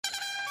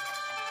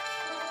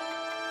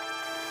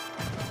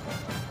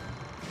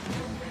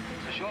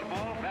It's a short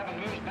ball. Rabbit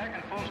moves back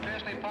and falls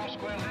fiercely past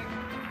square leg.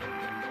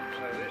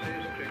 So this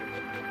is cricket.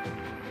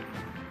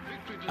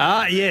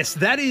 Yes,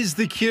 that is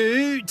the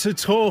cue to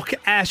talk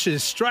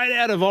Ashes, straight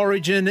out of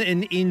Origin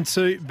and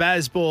into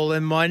Bazball.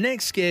 And my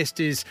next guest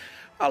is,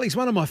 well, he's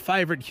one of my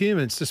favourite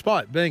humans,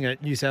 despite being a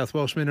New South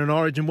Welshman in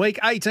Origin week.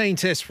 18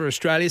 tests for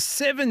Australia,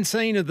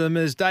 17 of them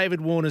as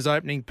David Warner's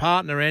opening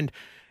partner, and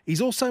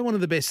he's also one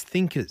of the best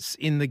thinkers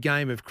in the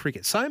game of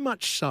cricket, so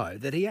much so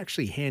that he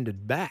actually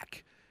handed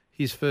back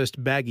his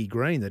first baggy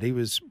green that he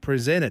was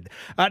presented.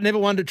 Never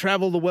one to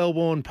travel the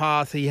well-worn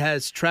path. He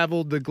has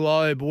travelled the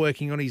globe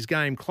working on his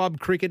game. Club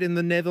cricket in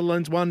the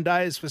Netherlands, one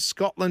day is for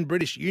Scotland,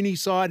 British uni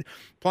side,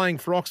 playing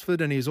for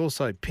Oxford, and he's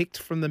also picked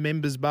from the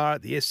members bar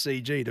at the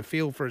SCG to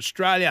field for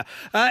Australia.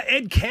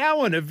 Ed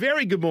Cowan, a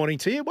very good morning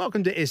to you.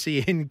 Welcome to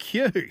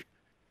SENQ.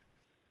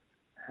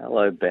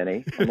 Hello,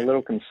 Benny. I'm a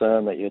little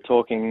concerned that you're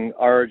talking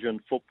Origin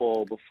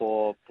football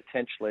before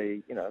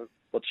potentially,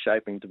 what's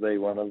shaping to be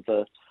one of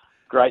the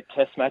great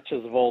test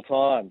matches of all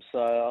time.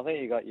 So I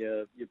think you got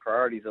your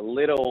priorities a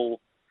little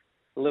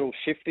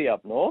shifty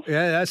up north.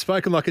 Yeah, that's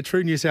spoken like a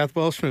true New South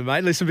Welshman,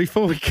 mate. Listen,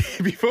 before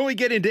we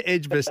get into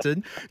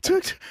Edgbaston,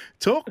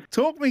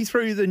 talk me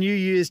through the New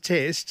Year's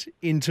Test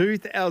in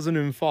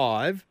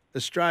 2005,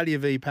 Australia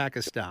v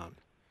Pakistan.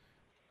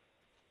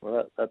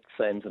 Well, that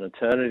seems an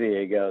eternity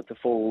ago. It's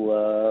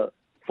a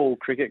full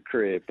cricket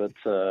career, but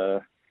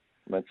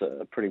it's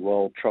a pretty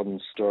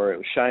well-trodden story. It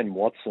was Shane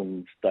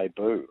Watson's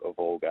debut of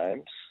all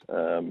games.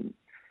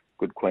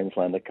 Good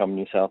Queenslander come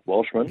New South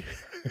Welshman.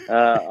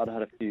 I'd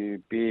had a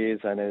few beers.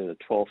 I needed a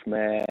 12th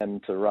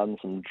man to run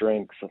some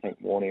drinks. I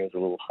think Warnie was a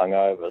little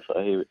hungover,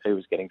 so he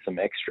was getting some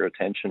extra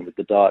attention with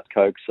the Diet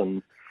Cokes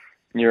and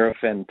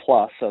Nurofen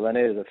Plus, so they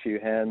needed a few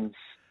hands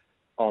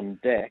on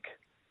deck.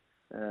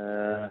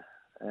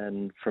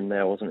 And from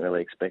there, I wasn't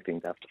really expecting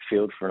to have to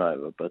field for an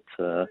over. But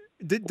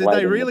did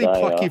they really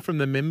pluck you from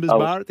the members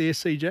bar at the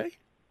SCG?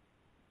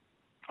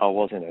 I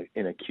was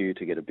in a queue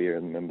to get a beer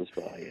in the members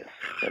bar. Yes,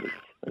 that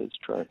is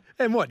true.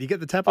 And what, you get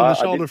the tap on the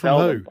shoulder from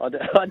who?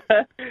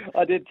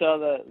 I did tell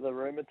the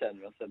room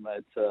attendant. I said,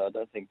 mate, I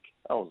don't think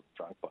I was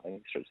drunk by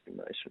any stretch of the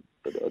imagination,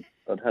 but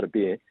I'd had a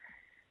beer.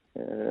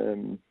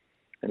 And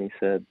he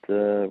said,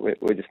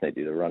 we just need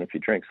you to run a few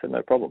drinks. I said,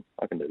 no problem,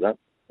 I can do that.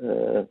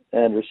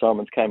 Andrew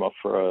Simons came off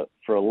for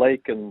a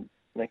leak, and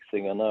next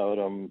thing I know,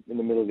 I'm in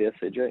the middle of the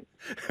SCG.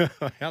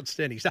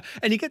 Outstanding stuff.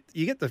 And you get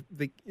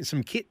the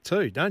some kit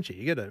too, don't you?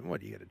 You get a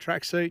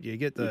tracksuit. You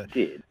get the.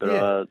 You did,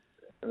 but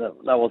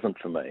that wasn't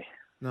for me.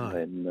 No.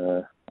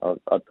 And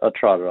I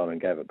tried it on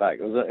and gave it back.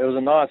 It was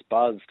a nice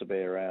buzz to be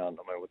around.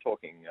 I mean, we're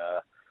talking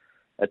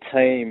a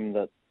team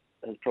that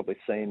has probably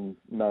seen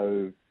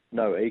no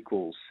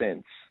equals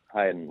since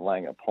Hayden,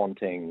 Langer,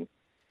 Ponting,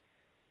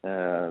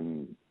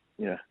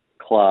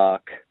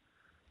 Clark,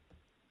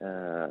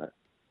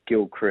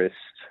 Gilchrist.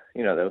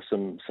 There were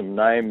some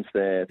names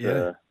there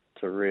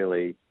to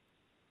really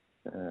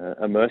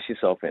immerse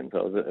yourself in. So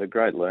it was a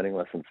great learning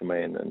lesson for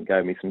me and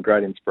gave me some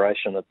great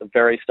inspiration at the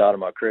very start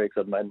of my career,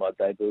 because I'd made my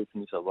debut for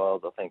New South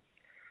Wales, I think,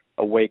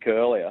 a week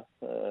earlier,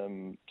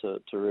 to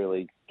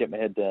really get my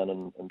head down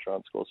and try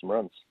and score some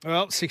runs.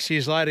 Well, 6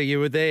 years later, you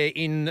were there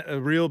in a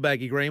real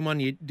baggy green one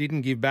you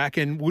didn't give back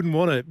and wouldn't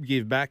want to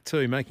give back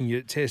to, making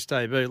your test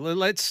debut.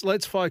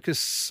 Let's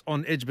focus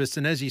on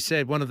Edgbaston. As you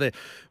said, one of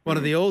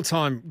the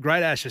all-time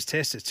great Ashes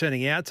Tests is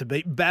turning out to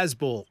be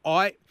Bazball.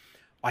 I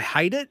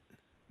hate it,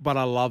 but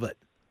I love it.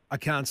 I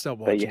can't stop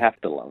watching. But you have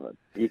to love it.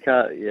 You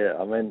can't. Yeah,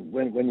 I mean,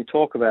 when you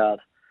talk about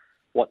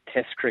what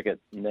Test cricket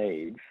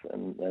needs,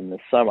 and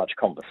there's so much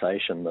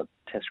conversation that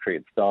Test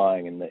cricket's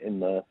dying in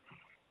the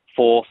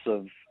force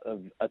of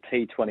a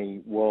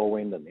T20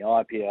 whirlwind and the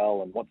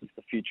IPL, and what does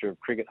the future of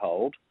cricket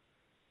hold?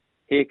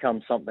 Here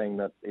comes something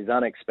that is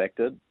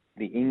unexpected.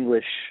 The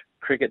English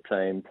cricket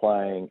team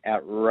playing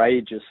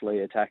outrageously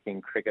attacking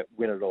cricket,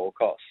 win at all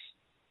costs.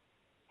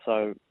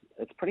 So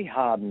it's pretty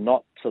hard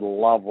not to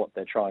love what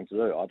they're trying to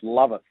do. I'd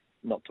love it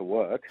not to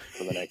work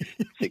for the next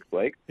 6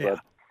 weeks, yeah.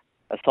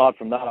 But aside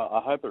from that,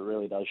 I hope it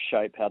really does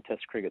shape how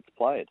Test cricket's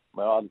played.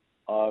 I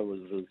was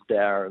as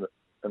dour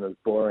and as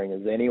boring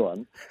as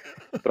anyone,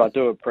 but I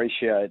do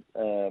appreciate,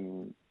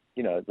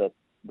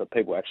 that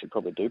people actually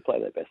probably do play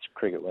their best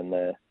cricket when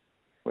they're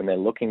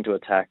looking to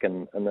attack,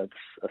 and that's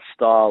a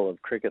style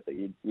of cricket that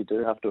you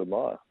do have to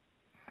admire.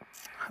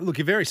 Look,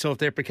 you're very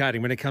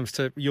self-deprecating when it comes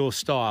to your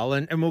style,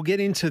 and we'll get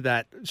into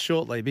that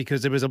shortly,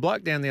 because there was a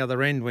bloke down the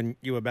other end when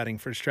you were batting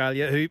for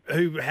Australia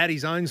who had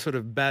his own sort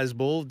of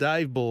Bazball,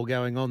 Dave Ball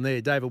going on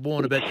there, David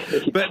Warner. But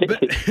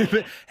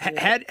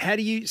how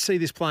do you see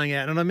this playing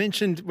out? And I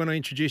mentioned when I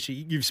introduced you,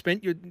 you've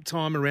spent your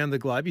time around the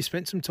globe. You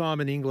spent some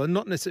time in England,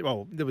 not necessarily,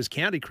 well, there was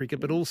county cricket,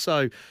 but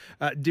also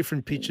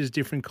different pitches,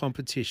 different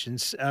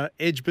competitions.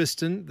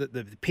 Edgbaston,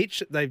 the pitch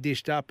that they've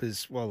dished up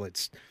is, well,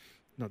 it's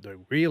not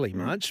doing really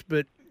much,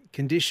 but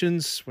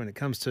conditions when it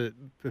comes to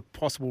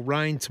possible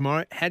rain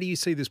tomorrow. How do you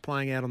see this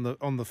playing out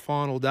on the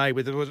final day,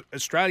 with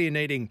Australia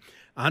needing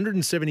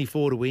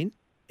 174 to win,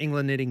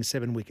 England needing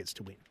 7 wickets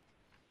to win?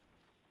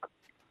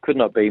 could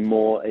not be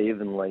more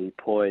evenly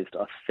poised.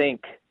 I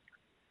think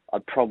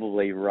I'd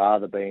probably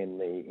rather be in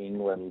the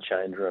England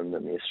change room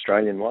than the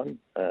Australian one.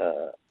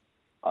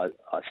 I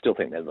still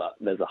think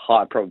there's a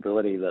high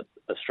probability that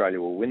Australia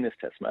will win this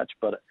Test match,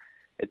 but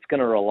it's going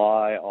to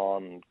rely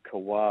on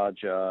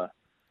Khawaja,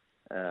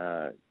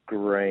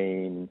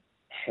 Green,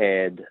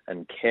 Head,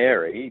 and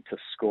Carey to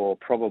score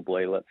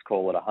probably, let's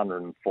call it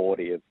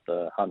 140 of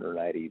the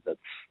 180 that's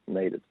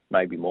needed,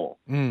 maybe more.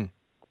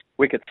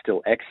 Wicket's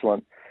still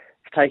excellent.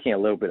 It's taking a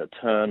little bit of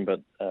turn,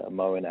 but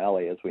Moeen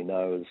Ali, as we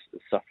know,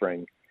 is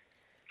suffering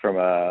from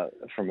a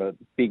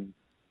big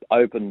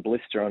open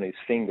blister on his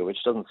finger,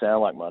 which doesn't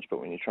sound like much, but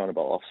when you're trying to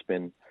bowl off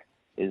spin,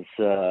 is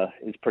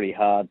pretty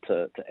hard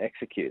to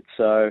execute.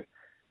 So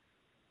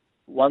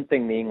one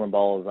thing the England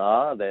bowlers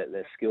are,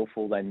 they're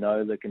skillful. They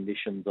know the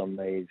conditions on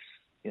these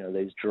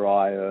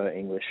drier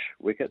English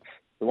wickets.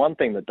 The one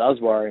thing that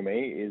does worry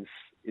me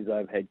is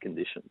overhead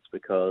conditions,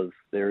 because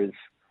there is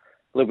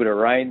a little bit of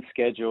rain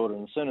scheduled,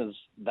 and as soon as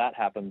that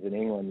happens in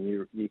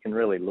England, you can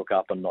really look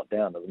up and not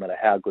down. Doesn't matter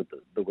how good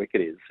the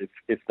wicket is.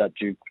 If that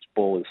Duke's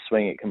ball is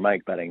swinging, it can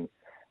make batting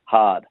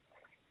hard.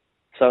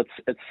 So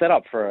it's set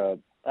up for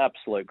an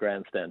absolute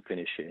grandstand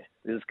finish here.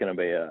 This is going to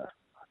be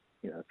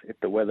if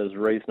the weather's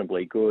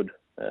reasonably good,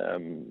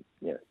 the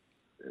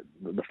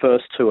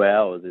first 2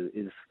 hours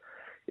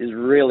is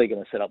really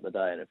going to set up the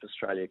day. And if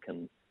Australia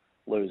can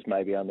lose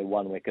maybe only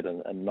one wicket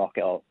and knock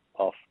out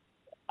off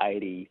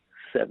 80,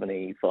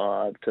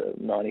 75 to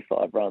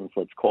 95 runs,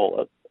 let's call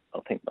it, I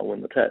think they'll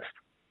win the Test.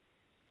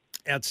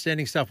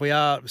 Outstanding stuff. We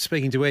are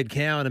speaking to Ed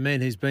Cowan, a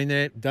man who's been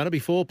there, done it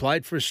before,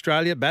 played for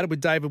Australia, batted with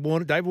David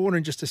Warner. David Warner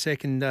in just a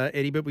second,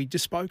 Eddie, but we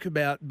just spoke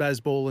about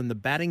Bazball and the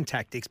batting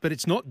tactics, but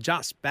it's not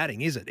just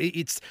batting, is it?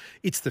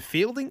 It's the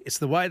fielding, it's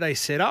the way they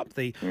set up,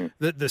 the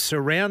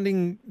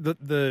surrounding,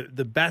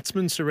 the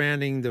batsmen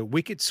surrounding the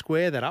wicket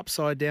square, that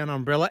upside-down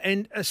umbrella,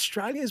 and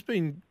Australia's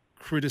been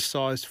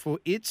criticised for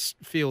its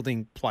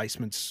fielding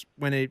placements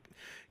when it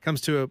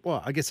comes to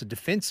a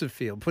defensive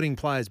field, putting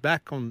players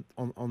back on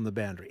the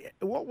boundary.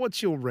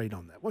 What's your read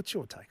on that? What's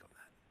your take on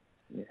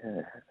that?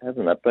 Yeah,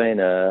 hasn't that been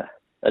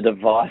a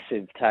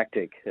divisive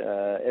tactic?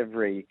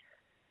 Every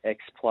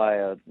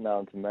ex-player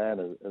known to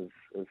man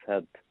has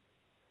had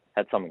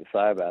something to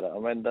say about it. I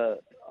mean,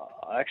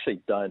 I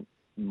actually don't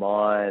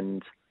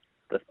mind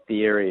the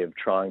theory of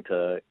trying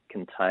to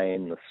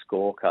contain the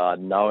scorecard,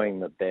 knowing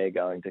that they're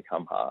going to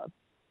come hard.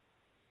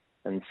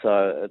 And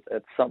so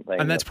it's something.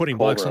 And that's putting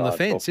blokes on the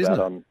fence, isn't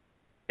it?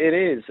 It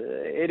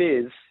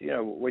is.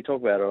 We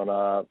talk about it on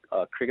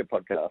our cricket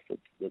podcast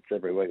that's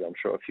every week. I'm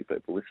sure a few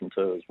people listen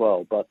to as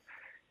well. But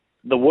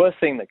the worst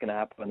thing that can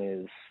happen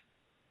is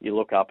you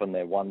look up and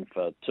they're 1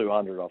 for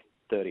 200 off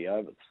 30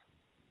 overs.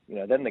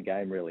 Then the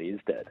game really is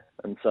dead.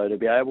 And so to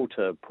be able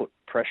to put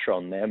pressure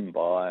on them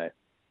by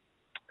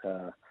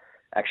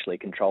actually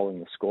controlling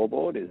the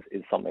scoreboard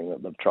is something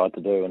that they've tried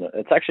to do, and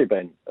it's actually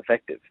been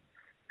effective.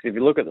 If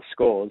you look at the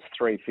scores,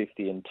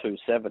 350 and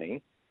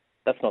 270,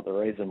 that's not the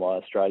reason why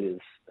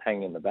Australia's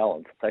hanging in the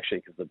balance. It's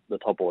actually because the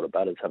top order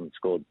batters haven't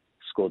scored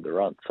the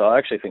run. So I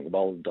actually think the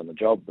bowlers have done the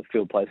job. The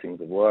field placings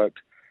have worked.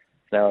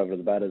 It's now over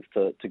the batters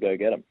to go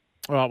get them.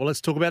 All right, well, let's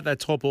talk about that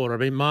top order. I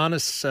mean,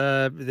 Marnus,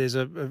 there's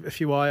a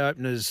few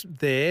eye-openers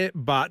there,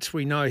 but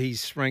we know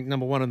he's ranked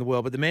number 1 in the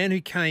world. But the man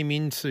who came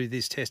into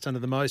this Test under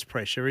the most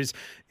pressure is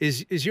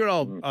your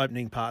old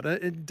opening partner,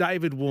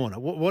 David Warner.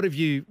 What have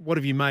you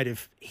made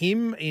of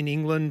him in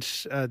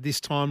England this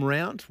time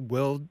round,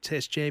 World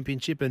Test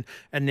Championship and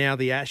now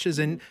the Ashes?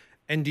 And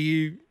do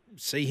you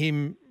see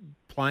him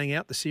playing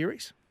out the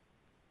series?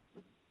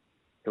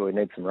 He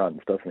needs some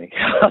runs, doesn't he?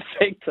 I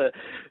think to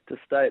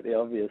state the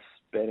obvious,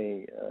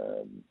 Benny,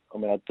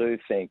 I do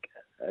think,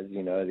 as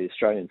you know, the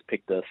Australians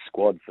picked a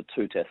squad for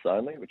 2 Tests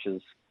only, which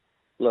is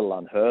a little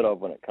unheard of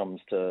when it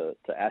comes to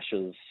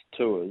Ashes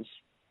tours.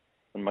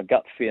 And my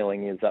gut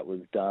feeling is that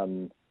was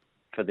done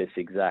for this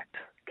exact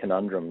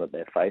conundrum that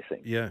they're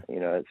facing. Yeah.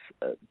 It's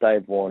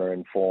Dave Warner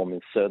in form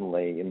is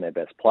certainly in their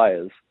best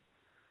players,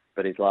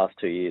 but his last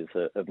 2 years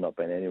have not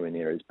been anywhere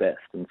near his best.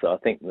 And so I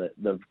think that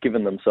they've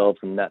given themselves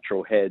a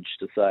natural hedge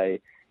to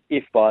say,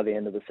 if by the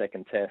end of the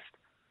second Test,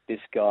 this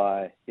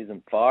guy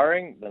isn't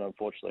firing, then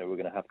unfortunately we're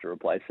going to have to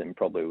replace him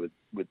probably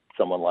with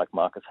someone like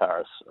Marcus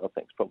Harris. I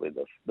think is probably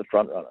the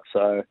front runner.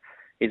 So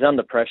he's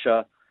under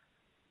pressure.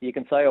 You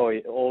can say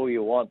all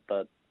you want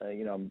that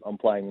I'm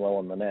playing well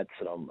on the nets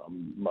and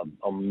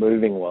I'm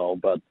moving well,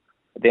 but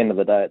at the end of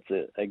the day,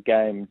 it's a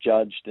game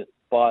judged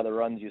by the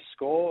runs you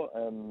score,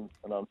 and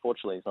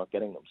unfortunately he's not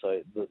getting them.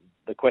 So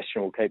the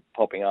question will keep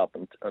popping up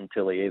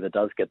until he either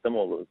does get them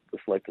or the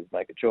selectors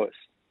make a choice.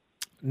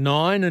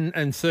 9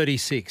 and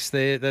 36.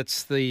 There,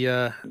 that's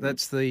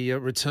the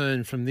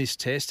return from this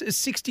Test. A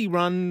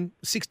 61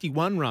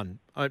 run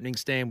opening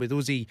stand with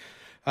Uzi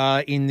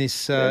in this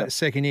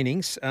second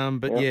innings.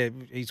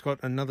 He's got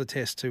another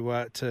Test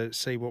to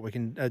see what we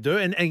can do.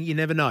 And you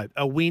never know.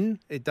 A win,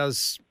 it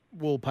does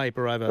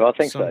wallpaper over. Well, I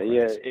think so.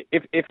 Yeah,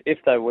 if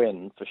they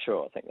win, for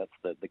sure, I think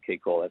that's the key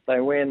call. If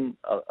they win,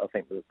 I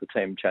think the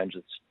team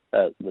changes.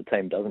 The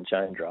team doesn't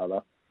change,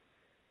 rather.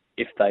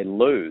 if they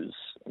lose,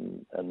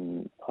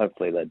 and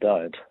hopefully they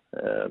don't,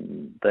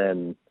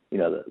 then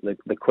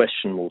the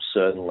question will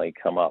certainly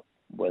come up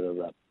whether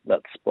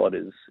that spot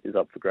is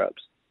up for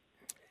grabs.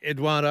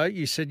 Eduardo,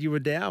 you said you were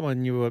down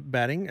when you were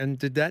batting, and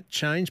did that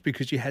change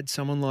because you had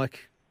someone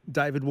like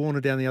David Warner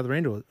down the other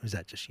end, or was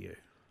that just you?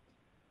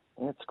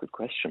 That's a good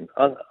question.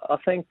 I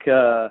think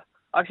I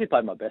actually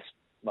played my best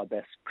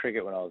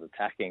cricket when I was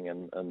attacking,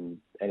 and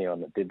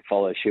anyone that did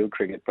follow Shield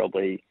cricket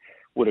probably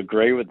would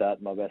agree with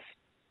that. My best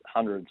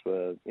hundreds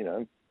were,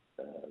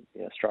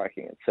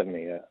 striking at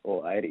 70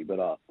 or 80.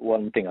 But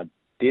one thing I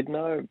did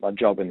know, my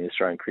job in the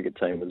Australian cricket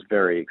team was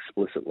very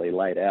explicitly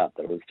laid out.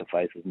 That was to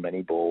face as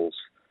many balls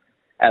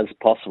as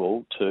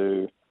possible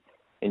to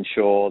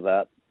ensure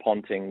that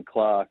Ponting,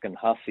 Clark and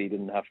Hussey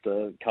didn't have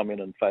to come in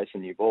and face a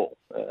new ball.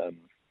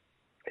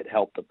 It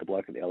helped that the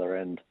bloke at the other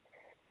end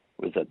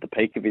was at the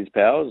peak of his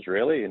powers,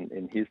 really,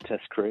 in his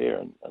Test career,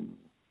 and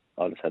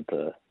I just had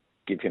to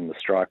give him the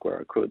strike where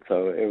I could.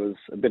 So it was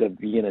a bit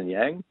of yin and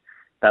yang.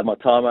 Had my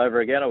time over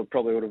again, I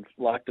probably would have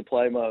liked to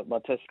play my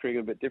Test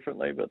cricket a bit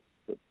differently, but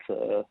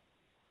you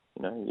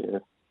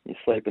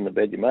sleep in the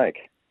bed you make.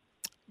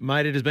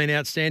 Mate, it has been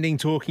outstanding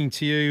talking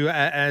to you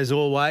as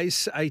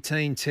always.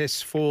 18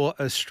 tests for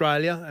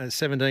Australia,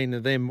 17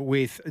 of them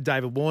with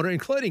David Warner,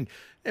 including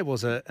there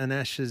was an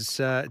Ashes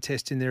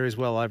test in there as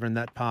well over in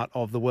that part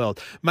of the world.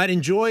 Mate,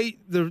 enjoy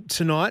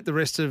tonight, the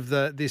rest of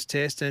this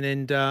test,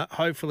 and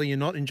hopefully you're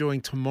not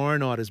enjoying tomorrow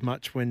night as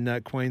much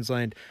when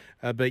Queensland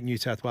beat New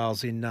South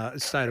Wales in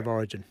State of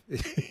Origin.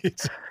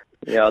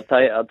 Yeah,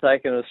 I'll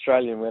take an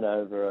Australian win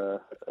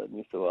over a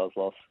New South Wales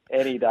loss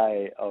any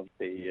day of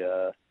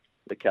the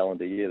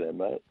calendar year then,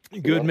 mate.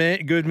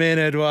 Good man,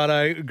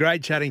 Eduardo.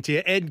 Great chatting to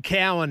you. Ed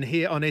Cowan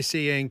here on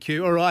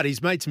SENQ. All right,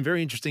 he's made some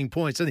very interesting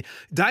points.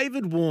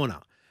 David Warner,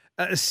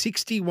 a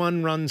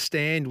 61-run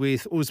stand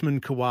with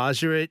Usman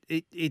Khawaja.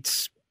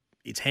 It's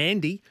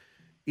handy.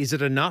 Is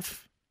it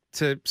enough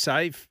to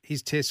save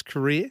his Test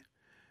career?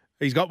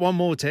 He's got one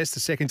more test,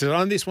 the second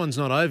test. This one's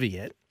not over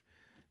yet.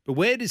 But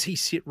where does he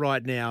sit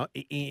right now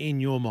in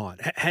your mind?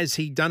 Has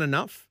he done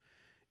enough?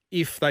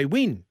 If they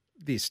win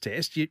this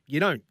test, you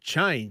don't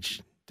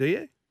change, do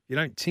you? You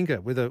don't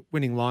tinker with a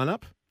winning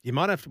lineup. You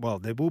might have to, well,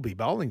 there will be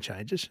bowling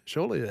changes.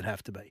 Surely there'd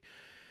have to be.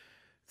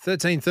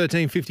 13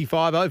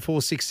 55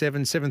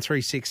 0467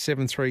 736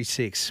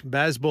 736.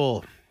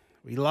 Bazball,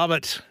 we love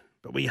it,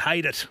 but we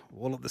hate it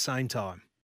all at the same time.